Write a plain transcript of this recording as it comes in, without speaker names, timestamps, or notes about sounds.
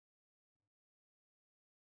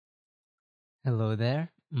Hello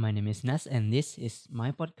there, my name is Nas, and this is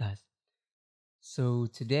my podcast. So,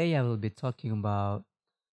 today I will be talking about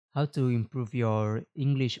how to improve your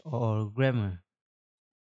English or grammar.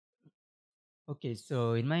 Okay,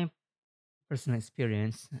 so in my personal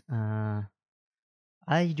experience, I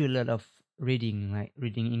do a lot of reading, like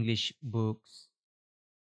reading English books.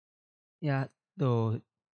 Yeah, though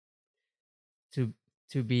to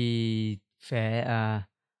to be fair,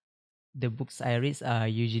 the books I read are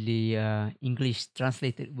usually English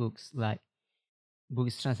translated books, like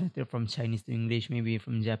books translated from Chinese to English, maybe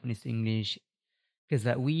from Japanese to English, because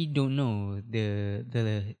we don't know the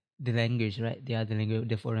language, right? The other language,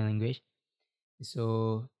 the foreign language.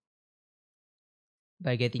 So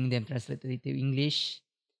by getting them translated to English,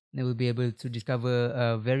 they will be able to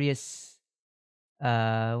discover various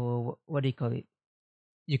what do you call it?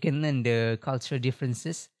 You can learn the cultural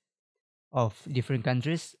differences of different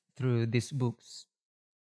countries through these books,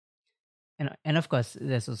 and of course,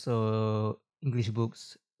 there's also English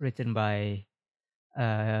books written by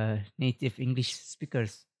native English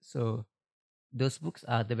speakers. So those books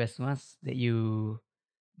are the best ones that you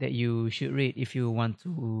should read if you want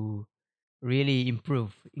to really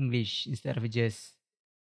improve English instead of just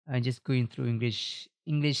going through English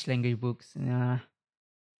language books.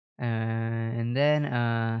 And then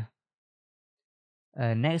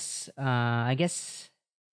next, I guess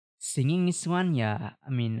singing is one. Yeah, I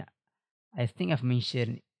mean, I think I've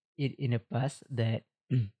mentioned it in the past that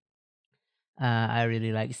I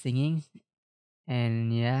really like singing,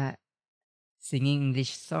 and yeah, singing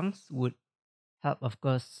English songs would help, of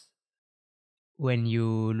course. When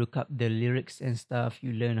you look up the lyrics and stuff,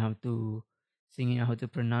 you learn how to sing it, how to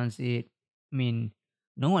pronounce it. I mean,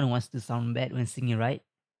 no one wants to sound bad when singing, right?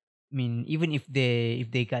 I mean, even if they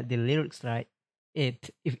got the lyrics right,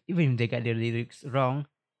 it if even if they got the lyrics wrong,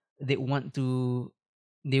 they want to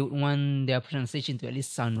they would want their pronunciation to at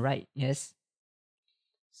least sound right. Yes.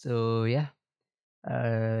 So yeah,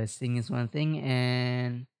 singing is one thing,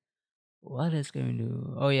 and what else can we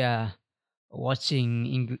do? Oh yeah,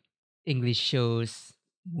 watching English shows,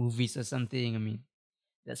 movies or something. I mean,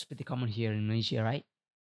 that's pretty common here in Malaysia, right?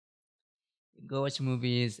 Go watch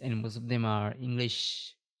movies, and most of them are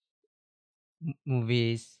English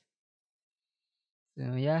movies.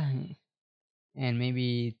 So yeah, and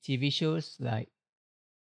maybe TV shows like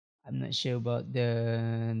I'm not sure about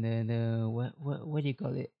the what do you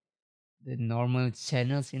call it? The normal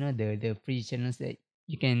channels, the free channels that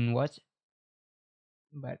you can watch.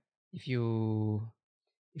 But if you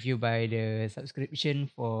if you buy the subscription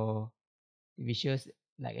for TV shows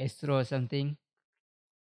like Astro or something,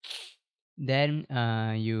 then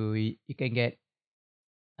you can get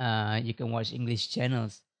you can watch English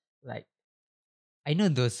channels. Like I know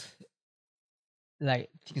those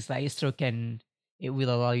like things like Astro can it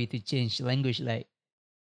will allow you to change language like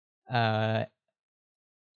uh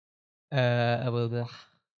blah, blah,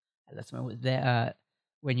 that's my word there.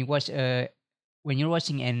 When you watch when you're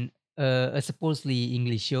watching a supposedly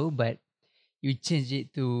English show, but you change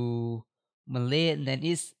it to Malay, and then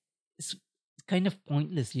it's kind of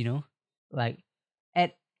pointless, Like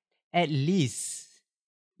at at least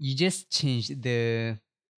you just change the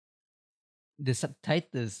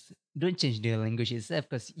subtitles. Don't change the language itself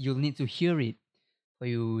because you'll need to hear it for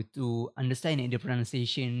you to understand it, the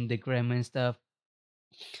pronunciation, the grammar and stuff.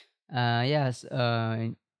 Yes.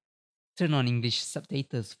 Turn on English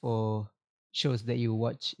subtitles for shows that you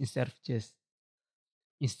watch instead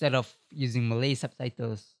of using Malay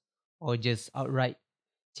subtitles or just outright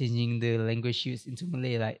changing the language used into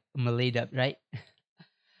Malay, like Malay dub, right?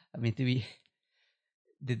 I mean, to be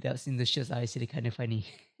the dubs in the shows are actually kind of funny.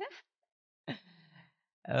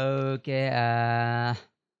 Okay.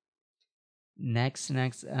 Next.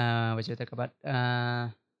 What should we talk about?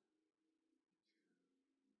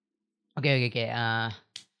 Okay.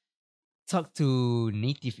 Talk to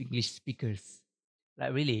native English speakers.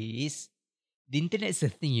 Like really, is the internet is a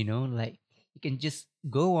thing, Like you can just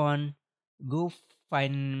go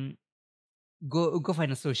find go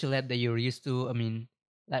find a social app that you're used to. I mean,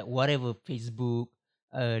 like whatever Facebook,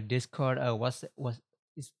 Discord, WhatsApp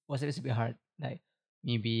is a bit hard. Like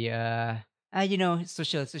maybe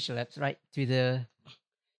social apps, right? Twitter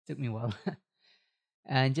took me a while,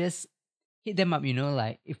 and just hit them up.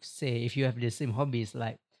 Like if you have the same hobbies,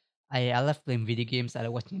 like I love playing video games. I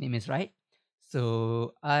like watching animes, right?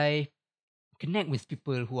 So I connect with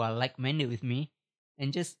people who are like-minded with me,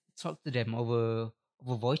 and just talk to them over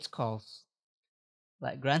voice calls.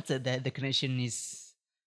 Like granted that the connection is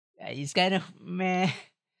kind of meh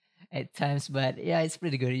at times, but yeah, it's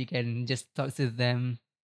pretty good. You can just talk to them.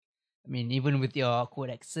 I mean, even with your awkward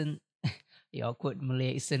accent, the awkward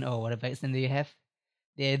Malay accent or whatever accent that you have.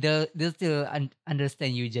 They'll still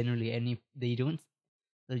understand you generally, and if they don't,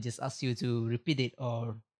 they'll just ask you to repeat it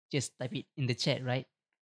or just type it in the chat, right?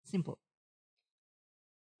 Simple.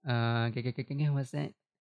 Okay, what's that?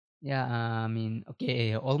 Yeah, I mean,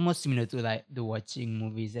 okay, almost similar to like the watching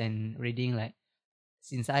movies and reading. Like,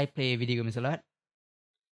 since I play video games a lot,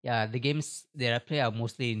 yeah, the games that I play are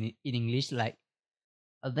mostly in English. Like,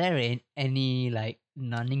 are there any like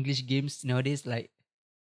non-English games nowadays? Like,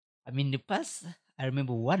 I mean, in the past, I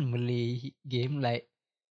remember one Malay game. Like,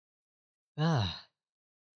 ah,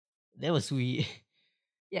 that was weird.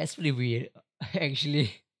 Yeah, it's pretty weird,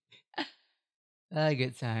 actually.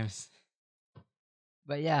 Good times.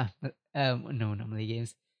 But yeah, no, not Malay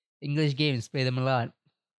games. English games, play them a lot.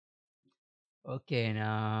 Okay,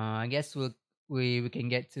 now I guess we can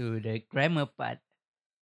get to the grammar part.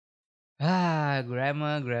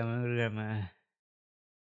 Grammar.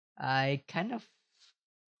 I kind of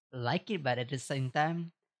like it, but at the same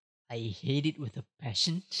time, I hate it with a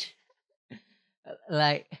passion.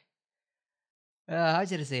 Like, how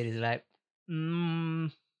should I say this? Like,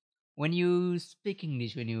 mm, when you speak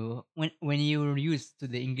English, when you're used to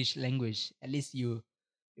the English language, at least you're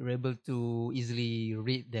able to easily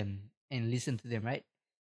read them and listen to them, right?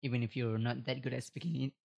 Even if you're not that good at speaking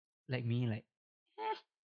it, like me, like eh,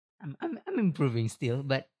 I'm improving still,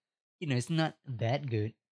 but it's not that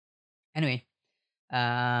good. Anyway,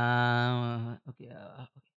 okay,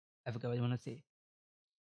 I forgot what I want to say.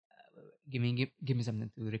 Give me something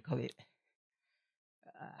to recall it.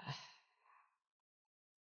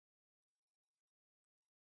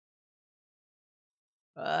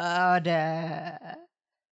 Uh, the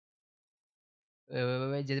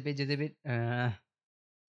wait, just a bit.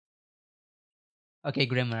 Okay,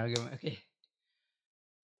 grammar. Okay,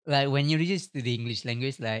 like when you're used to the English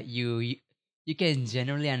language, like you can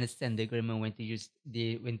generally understand the grammar when to use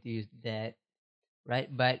that,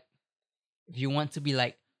 right? But if you want to be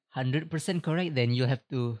like 100% correct, then you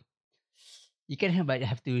can have but you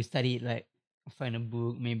have to study it, like find a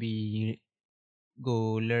book, maybe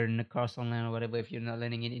go learn a course online or whatever. If you're not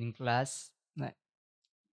learning it in class, like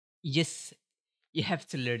you just you have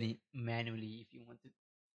to learn it manually if you want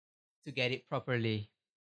to get it properly.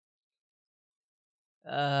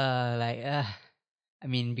 Like I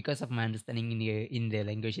mean, because of my understanding in the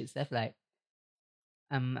language itself, like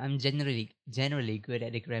I'm generally good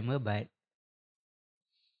at the grammar, but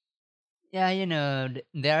yeah,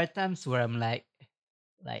 there are times where I'm like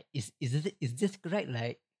is this correct?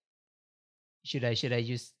 Like, should I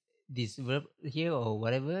use this verb here or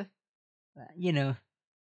whatever? You know,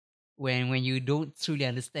 when you don't truly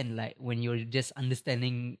understand, like when you're just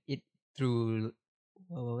understanding it through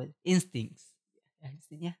instincts.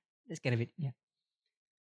 Yeah, that's kind of it. Yeah.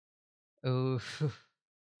 Oh,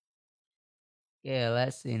 yeah.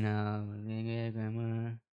 Let's see now.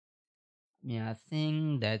 Grammar. Yeah, I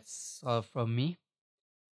think that's all from me.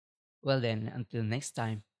 Well then, until next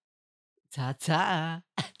time. Ta ta.